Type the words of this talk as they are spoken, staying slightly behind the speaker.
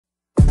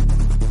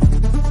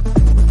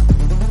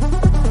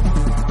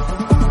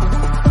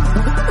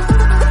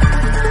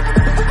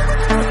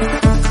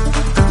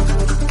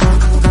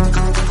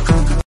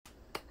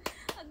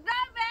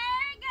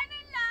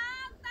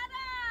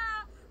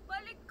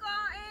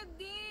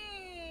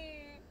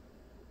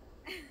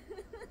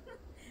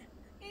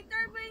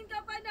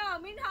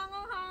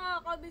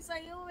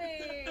sa'yo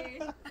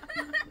eh.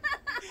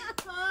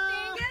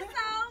 Thank you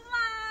so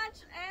much,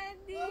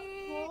 Eddie.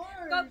 Of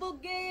course.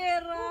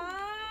 Kabugera.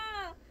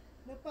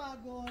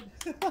 Napagod.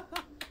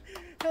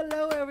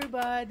 Hello,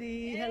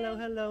 everybody. Hello.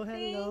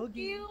 Thank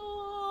you.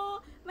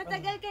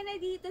 Matagal ka na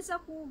dito sa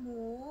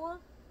Kumu.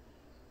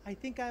 I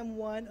think I'm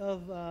one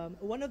of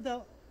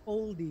the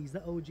oldies,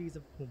 the OGs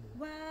of Kumu.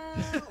 Wow,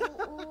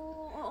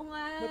 oo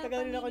nga. Matagal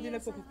rin ako din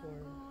Pamilya nagpo-perform.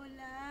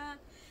 Saranggola.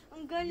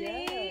 Ang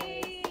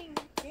galing.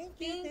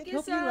 Thank you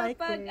Hope sa you like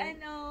pag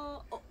it.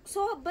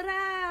 sobra.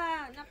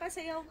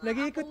 Napasayaw nga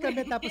Nag-iikot ako.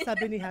 kami tapos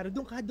sabi ni Haro,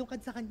 doon ka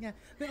sa kanya.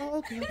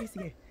 Okay,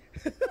 sige.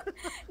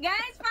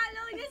 Guys,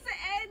 follow niyo sa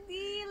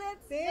Eddie.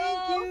 Let's Thank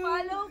go. you.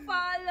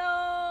 Follow.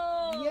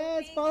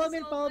 Yes, Thank follow you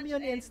me so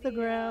on much,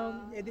 Instagram.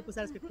 Eddie. Eddie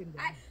Posadas 15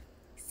 din.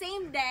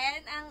 Same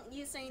din ang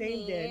username.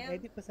 Same din,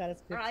 Eddie Posadas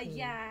 15.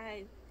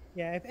 Ayan.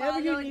 Yeah, if ever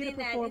you Follow need a din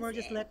natin performer,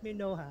 si just let me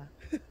know, ha?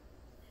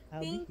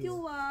 Thank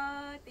you,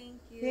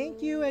 Thank you. Thank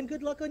you, and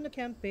good luck on your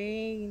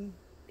campaign.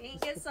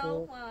 Thank you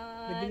so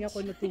much. Nabing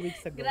ako na 2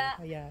 weeks ago.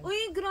 Ayan.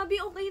 Uy, grabe,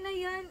 okay na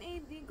yan,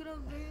 Eddie.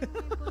 Grabe,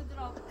 may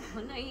pa-drop.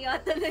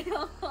 Naiya tuloy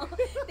ako.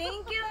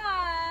 Thank you,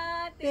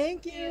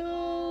 Thank you.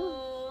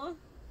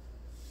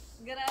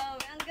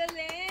 Grabe, ang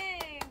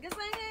galing.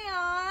 Gusto niyo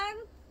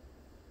yan?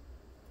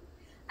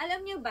 Alam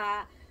niyo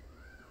ba,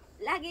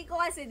 lagi ko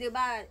kasi, di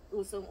ba,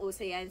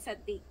 usong-uso yan sa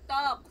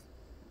TikTok.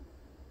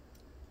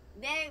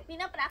 Then,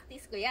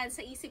 pinapractice ko yan.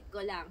 Sa isip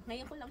ko lang.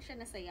 Ngayon ko lang siya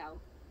nasayaw.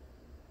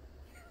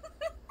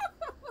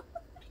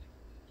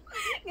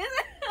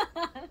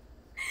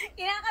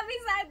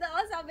 Kinakabisado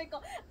ako, sabi ko,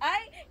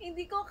 ay,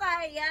 hindi ko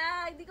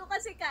kaya. Hindi ko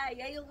kasi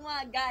kaya yung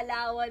mga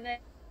galawan na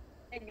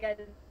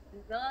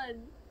gano'n.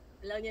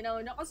 Alam niyo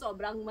naman ako,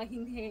 sobrang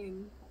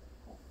mahinhin.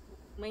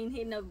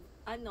 Mahinhin na,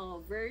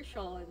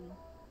 version.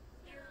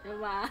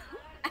 Diba?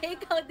 Ay,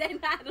 ikaw din,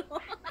 Haro.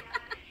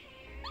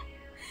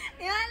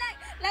 Diba,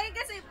 like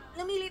kasi,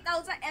 lumilit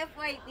ako sa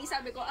FYP,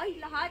 sabi ko, ay,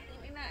 lahat,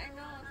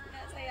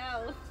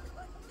 sinasayaw.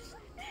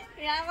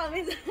 Kaya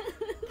kami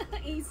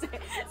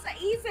sa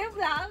isip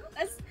lang.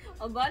 Tapos,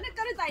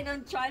 nagkaroon tayo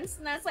ng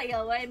chance na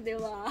sayawan, di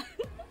ba?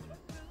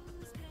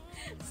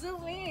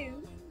 Zoom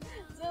in.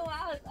 Zoom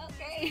out.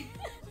 Okay.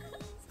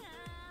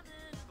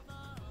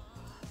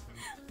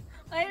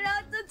 Ay,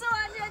 road to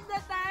 200 na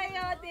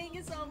tayo. Thank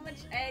you so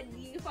much,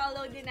 Eddie.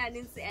 Follow din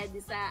natin si Eddie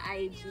sa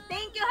IG.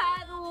 Thank you,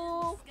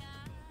 Haru!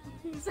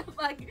 sa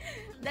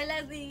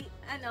pagdala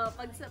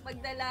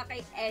pagdala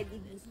kay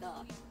Eddie dito.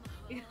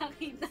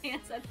 Nakita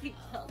yan sa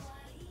TikTok.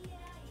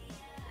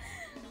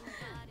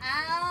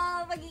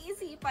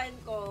 Pag-iisipan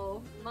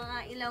ko, mga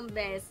ilang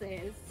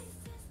beses.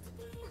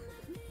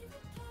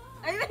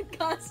 Ay, may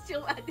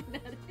costume atin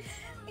natin.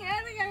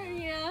 Yan,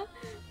 niya.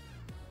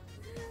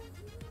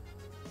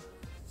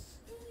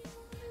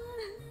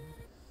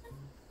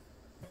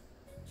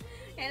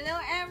 Hello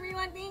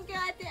everyone, thank you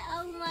Ate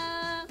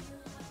Alma.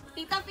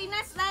 Tita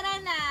Pinas,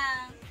 tara na.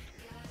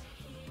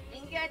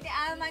 Thank you Ate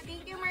Alma,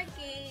 thank you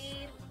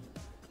Marquette.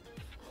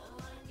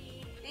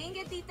 Thank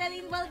you Tita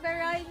Lynn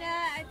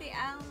Valverona, Ate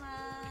Alma.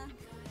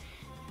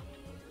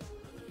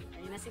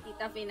 Ayun na si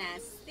Tita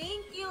Pinas.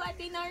 Thank you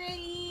Ate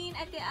Noraline,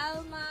 Ate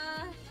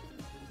Alma.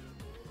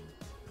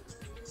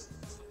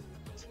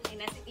 Ayun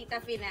na si Tita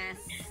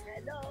Pinas.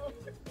 Hello.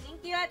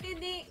 Thank you Ate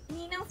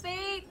Ninang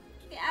Faith,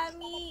 Ate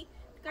Ami.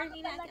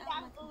 Carmina, Ate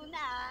Alma.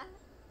 Una.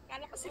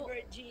 Kala ko si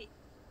Virgie.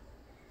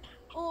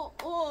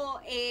 Oo,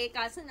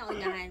 kaso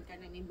naunahan ka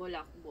na ni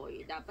Bulak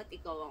Boy. Dapat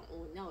ikaw ang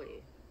una eh.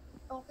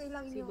 Okay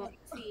lang yun.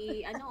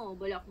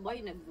 Bulak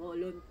Boy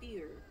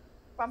nag-volunteer.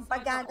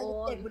 Pampagana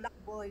yun, Bulak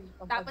Boy.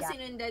 Tapos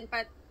sinundan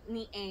pa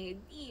ni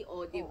Eddie,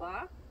 di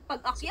ba?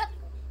 Pag-akyat,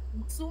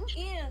 zoom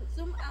in,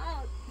 zoom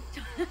out.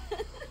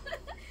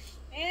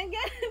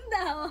 Ganun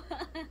daw.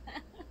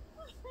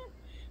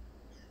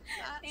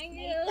 Thank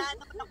you.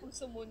 Plano na kung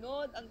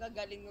sumunod, ang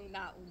gagaling nung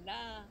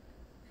nauna.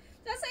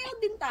 Sasayaw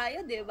din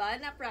tayo, di ba?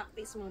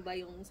 Na-practice mo ba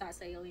yung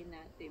sasayawin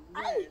natin?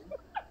 Ay!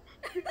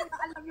 Hindi ko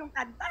alam yung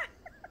kanta.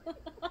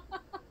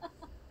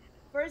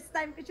 First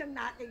time ko siyang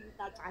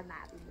nakikita tsaka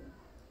natin.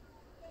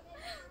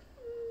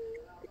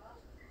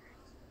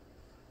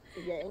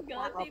 Sige,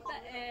 Go, Tita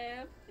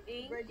F.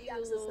 Thank Virgie you.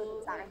 ang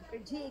susunod sa akin.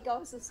 Virgie,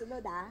 ikaw ang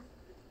susunod, ha?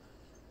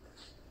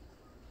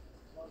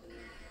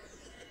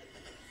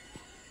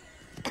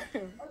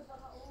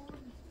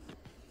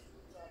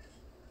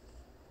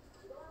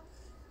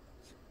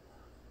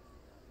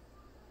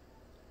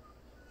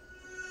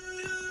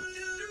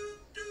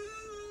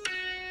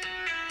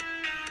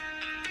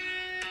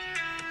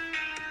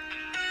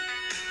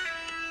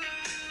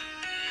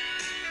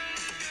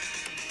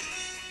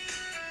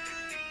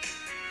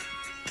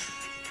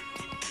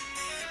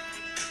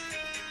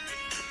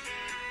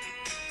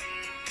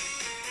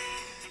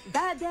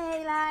 The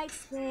daylight's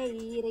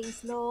fading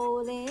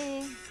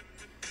slowly.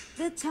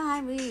 The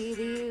time with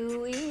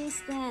you is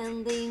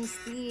standing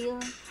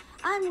still.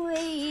 I'm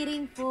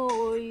waiting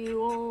for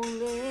you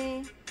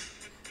only.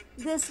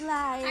 The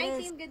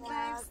slightest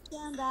doubt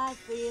and I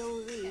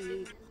feel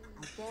weak.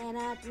 I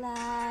cannot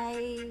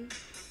lie.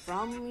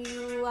 From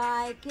you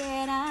I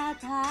cannot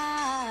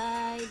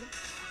hide.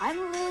 I'm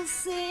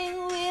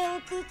losing will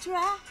to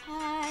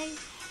try.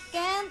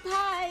 Can't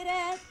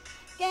hide it,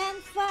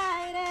 can't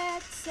fight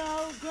it.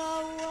 So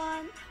go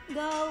on.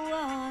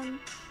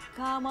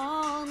 Come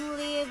on,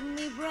 leave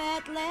me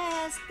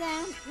breathless,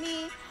 tempt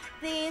me,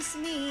 tease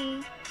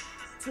me,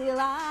 till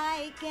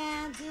I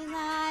can't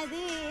deny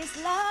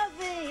this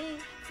loving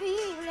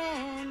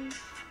feeling.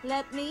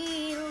 Let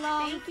me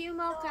long. Thank you,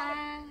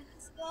 Mocha.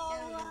 Go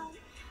on,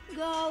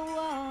 go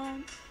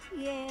on,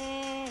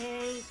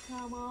 yay,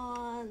 come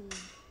on.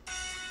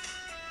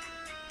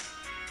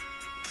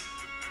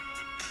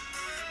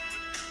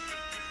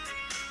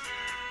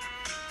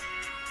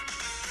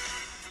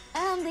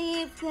 And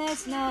if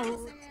there's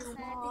no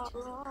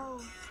tomorrow,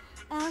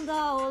 and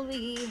all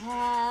we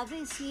have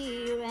is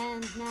here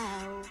and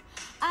now,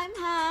 I'm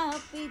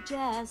happy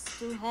just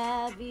to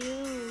have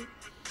you.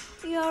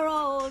 You're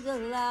all the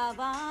love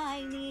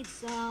I need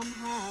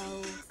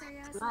somehow.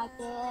 Like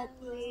that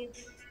dream,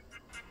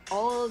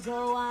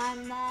 although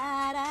I'm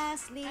not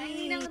Ay,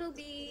 Ninang asleep,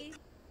 Ruby.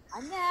 I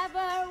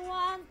never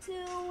want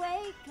to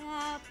wake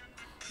up.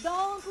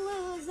 Don't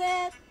lose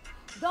it,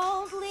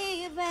 don't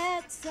leave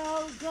it.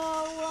 So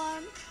go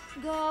on.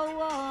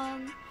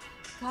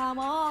 Come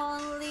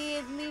on,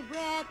 leave me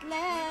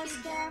breathless. Thank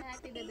you, Jan,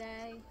 Ate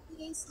Daday.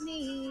 Kiss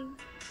me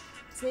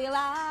till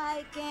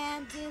I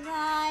can't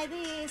deny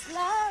this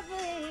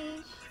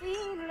loving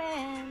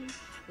feeling.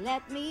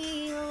 Let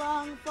me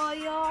long for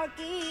your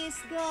kiss.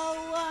 Go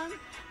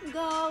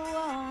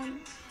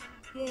on,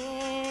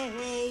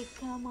 yay,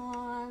 come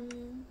on.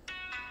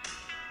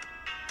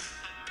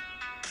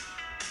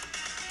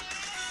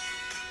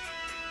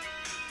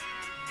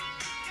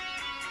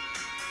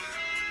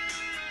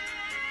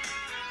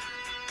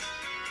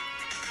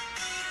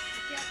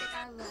 Thank you, Ate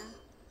Tava.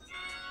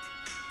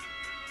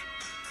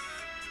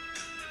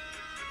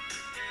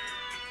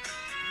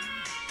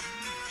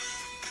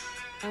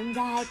 And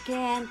I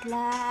can't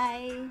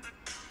lie,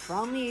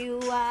 from you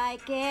I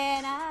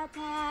cannot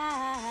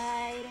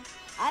hide.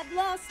 I've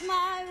lost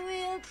my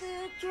will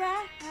to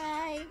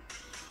try.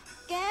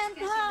 Can't Thank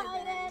you,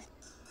 hide Daday. it,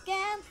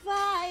 can't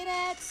fight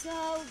it.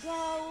 So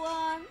go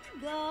on.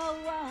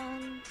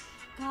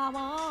 Come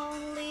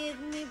on, leave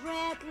me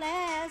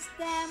breathless,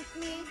 tempt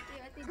me,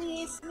 Thank you, Ate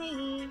kiss Jen.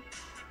 me,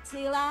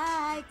 till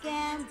I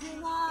can't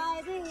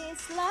deny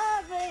this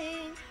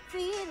loving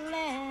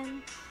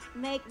feeling.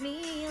 Make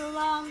me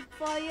long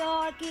for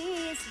your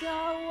kiss. Go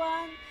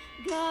on.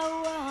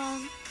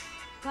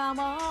 Come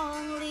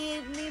on,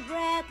 leave me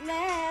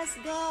breathless.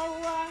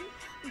 Go on.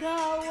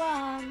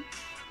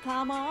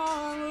 Come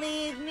on,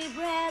 leave me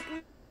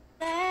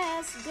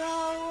breathless.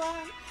 Go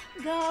on.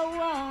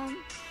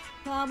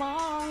 Come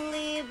on,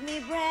 leave me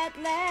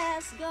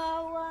breathless.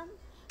 Go on.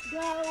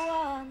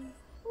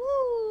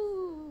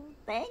 Woo!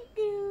 Thank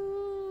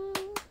you.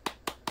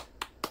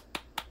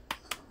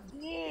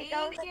 Yeah,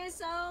 Thank you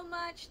so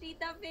much,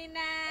 Tita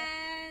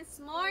Finas.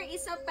 More,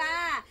 isa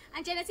pa.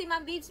 Andiyan na si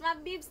Momvivs.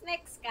 Momvivs,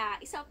 next ka.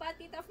 Isa pa,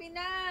 Tita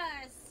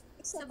Finas.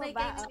 Isa Sabay pa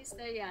ba? kayo ni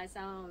Mr. Yas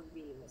sa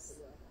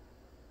Momvivs.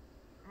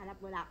 Hanap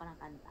muna ako ng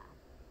kanta.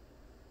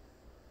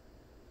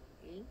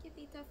 Thank you,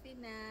 Tita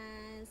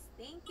Finas.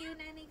 Thank you,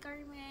 Nanay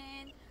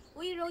Carmen.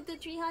 Uy, road to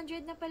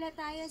 300 na pala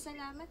tayo.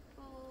 Salamat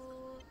po.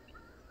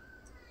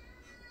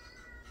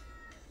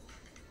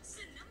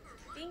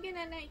 Thank you,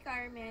 Nanay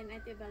Carmen.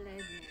 Ate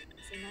Valedna.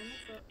 Salamat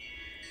po.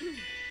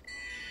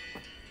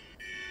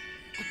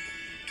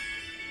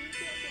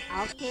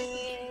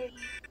 Okay.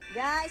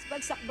 Guys,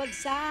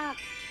 bagsak-bagsak.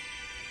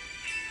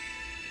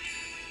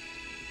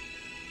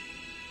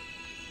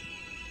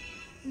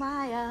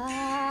 My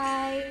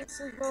eyes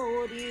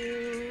adore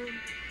you.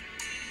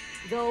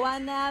 Though I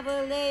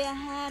never lay a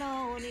hand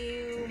on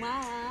you,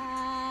 my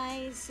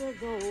eyes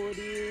adore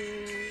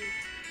you.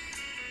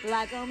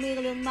 Like a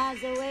million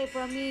miles away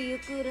from me, you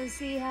couldn't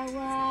see how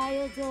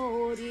I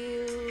adored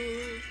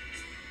you.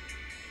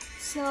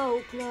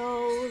 So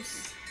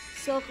close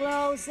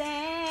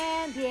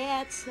and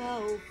yet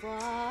so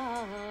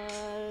far.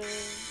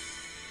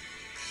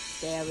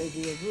 Carry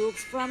your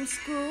books from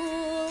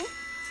school,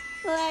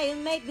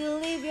 playing make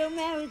believe you're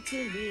married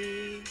to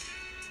me.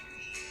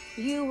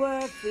 You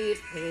were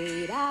fifth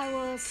grade, I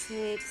was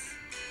six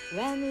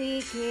when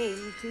we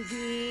came to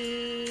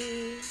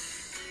be.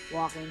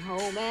 Walking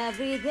home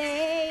every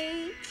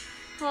day,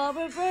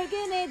 over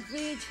Bergen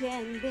Bridge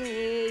and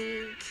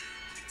Bay,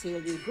 till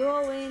we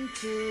grow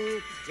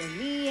into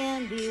me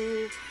and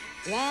you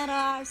went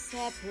our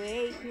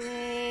separate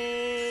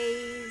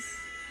ways.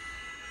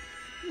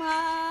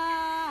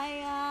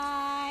 My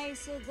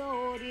eyes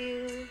adored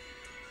you,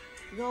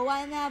 though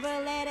I never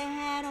laid a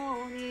hand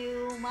on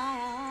you. My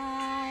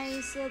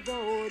eyes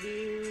adored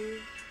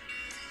you.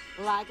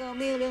 Like a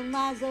million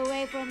miles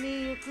away from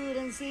me, you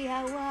couldn't see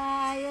how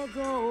I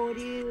adored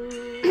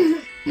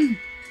you.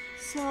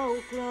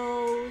 So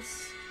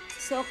close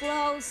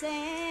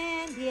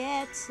and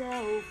yet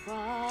so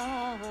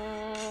far.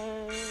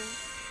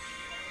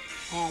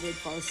 Headed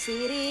for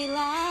city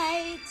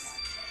lights,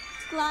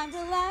 Climb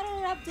the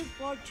ladder up to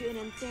fortune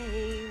and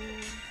fame.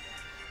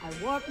 I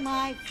work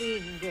my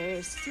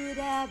fingers to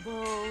the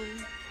bone,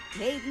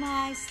 made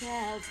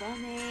myself a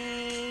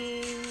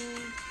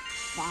name.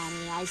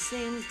 Funny, I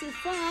seem to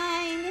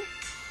find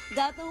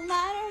that no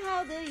matter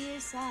how the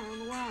years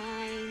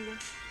unwind,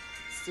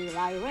 still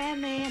I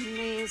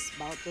reminisce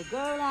about the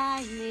girl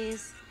I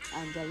miss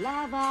and the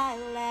love I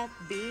left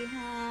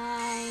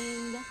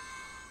behind.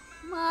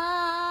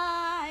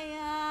 My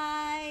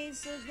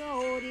eyes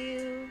adored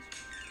you,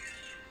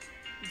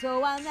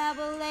 though I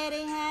never laid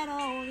a hand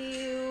on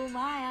you.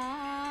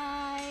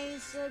 My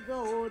eyes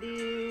adored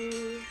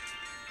you.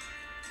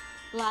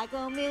 Like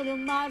a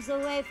million miles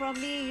away from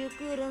me, you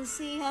couldn't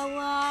see how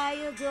I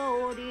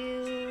adored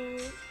you.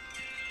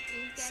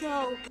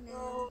 So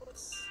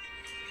close,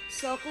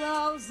 so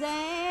close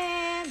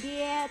and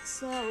yet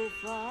so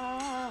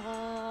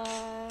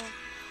far.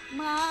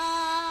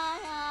 My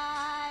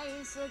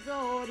eyes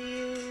adored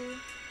you,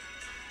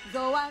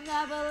 though I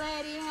never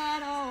laid a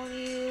hand on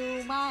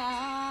you.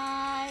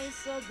 My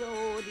eyes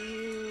adored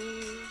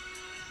you.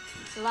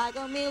 Like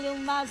a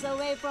million miles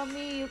away from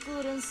me, you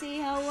couldn't see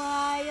how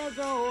I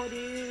adored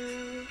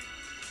you.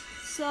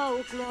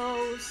 So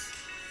close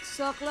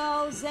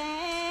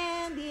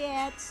and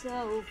yet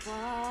so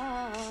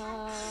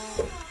far.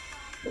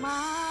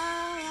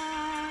 My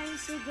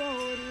eyes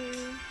adored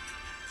you.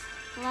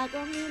 Like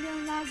a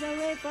million miles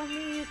away from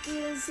me, you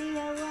couldn't see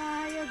how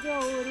I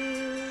adored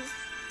you.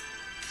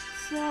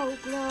 So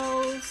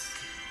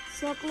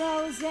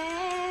close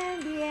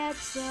and yet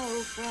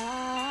so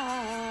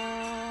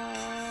far.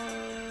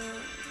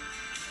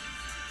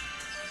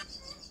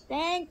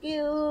 Thank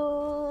you.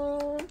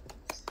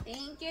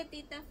 Thank you,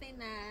 Tita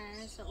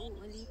Finas. So,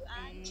 uulitin.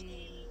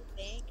 Angie.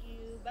 Thank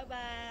you.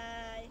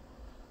 Bye-bye.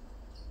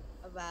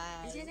 Andiyan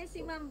Bye-bye. na si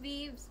Ma'am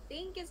Vibs.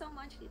 Thank you so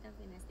much, Tita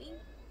Finas. Thank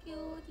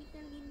you,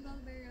 Tita Lynn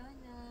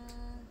Balberona.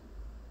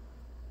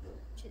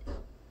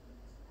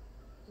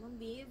 Ma'am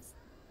Vibs,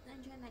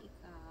 nandiyan na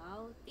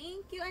ikaw.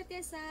 Thank you,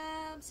 Ate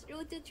Sabs.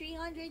 Road to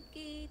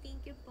 300K.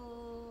 Thank you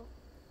po.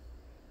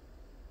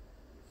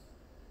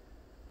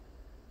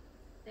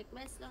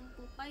 Request lang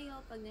po kayo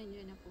pag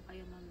nandiyan na po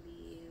kayo, Ma'am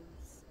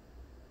Vibs.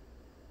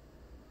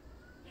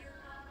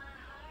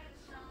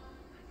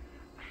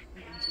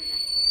 Ay, andiyan na.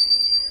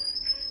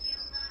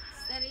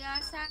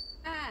 Seryosa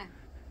ka.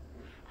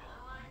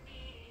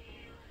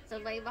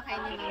 Sabay ba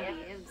kayo ni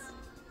Ma'am Vibs?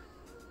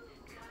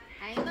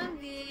 Hi, Ma'am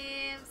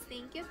Vibs.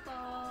 Thank you po.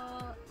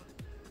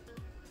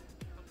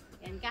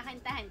 Yan,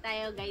 kakantahan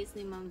tayo guys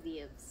ni Ma'am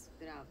Vibs.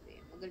 Grabe,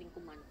 magaling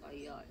kumanta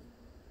yan.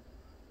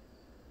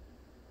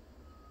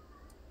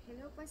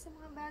 Hello pa sa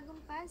mga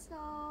bagong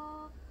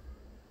pasok.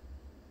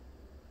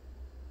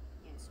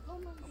 Yes po,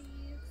 Ma'am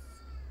Vibs.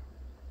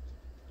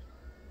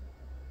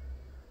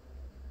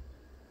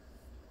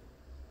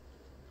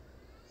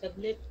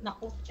 Saglit.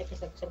 Naku, teka,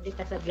 saglit.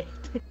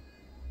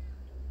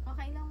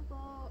 Okay lang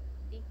po.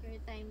 Take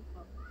your time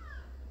po.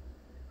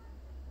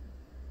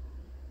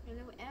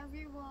 Hello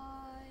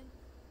everyone.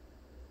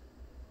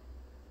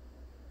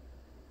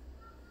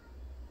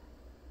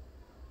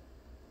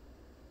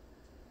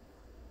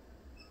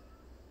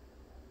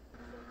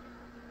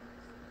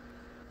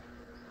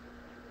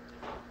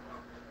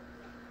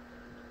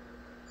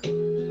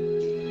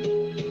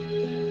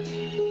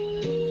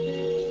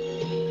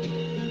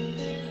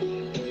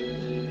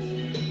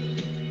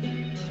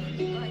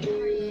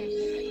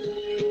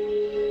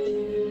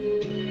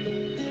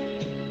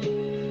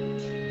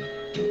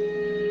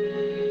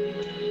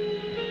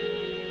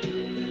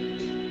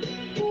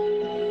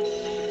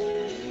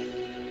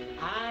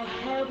 I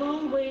have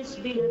always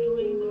been a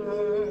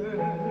dreamer,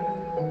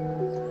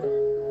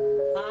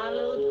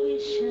 followed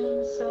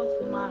visions of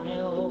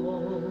my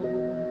own.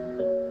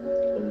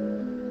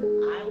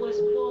 I was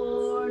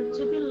born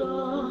to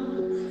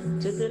belong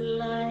to the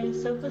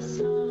lines of the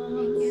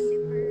sun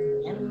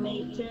and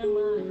make them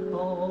my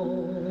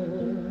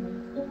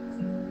home.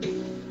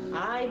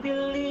 I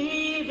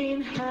believe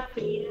in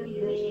happy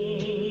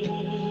endings,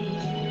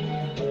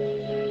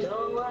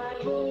 though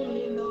I've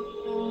only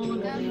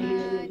known a few.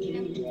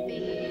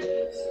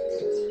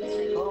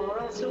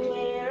 For I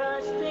swear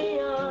as they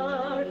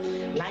are,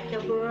 like a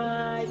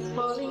bright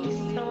falling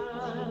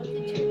star,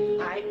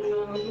 I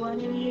found one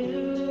in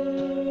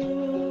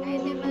you. Hi,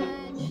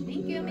 Dimanche.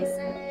 Thank you, Miss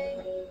Sai.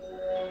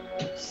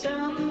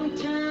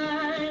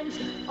 Sometimes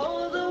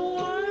all the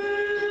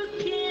world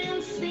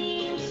can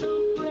seem so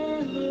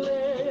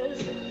friendless,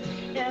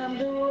 and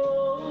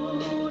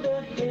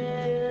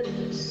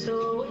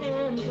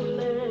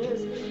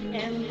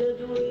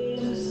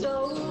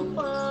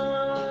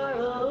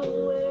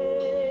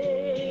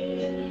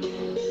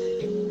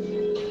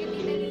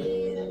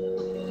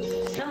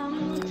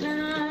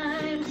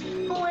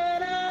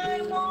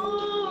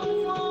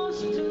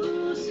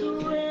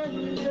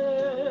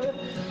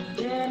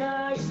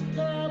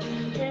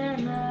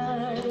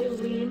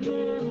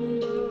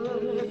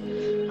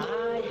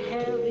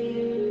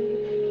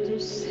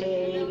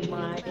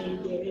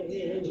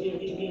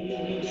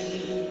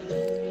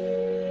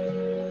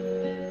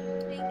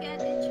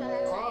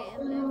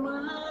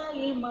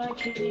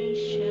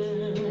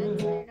imagination.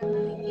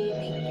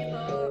 Thank you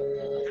po.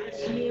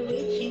 That's me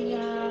reaching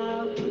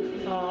out too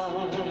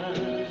far.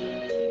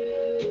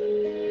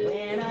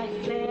 When I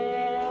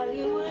felt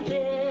you were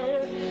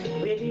there,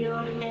 with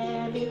your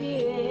hand in the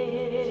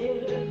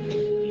air,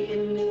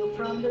 you knew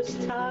from the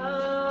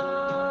start.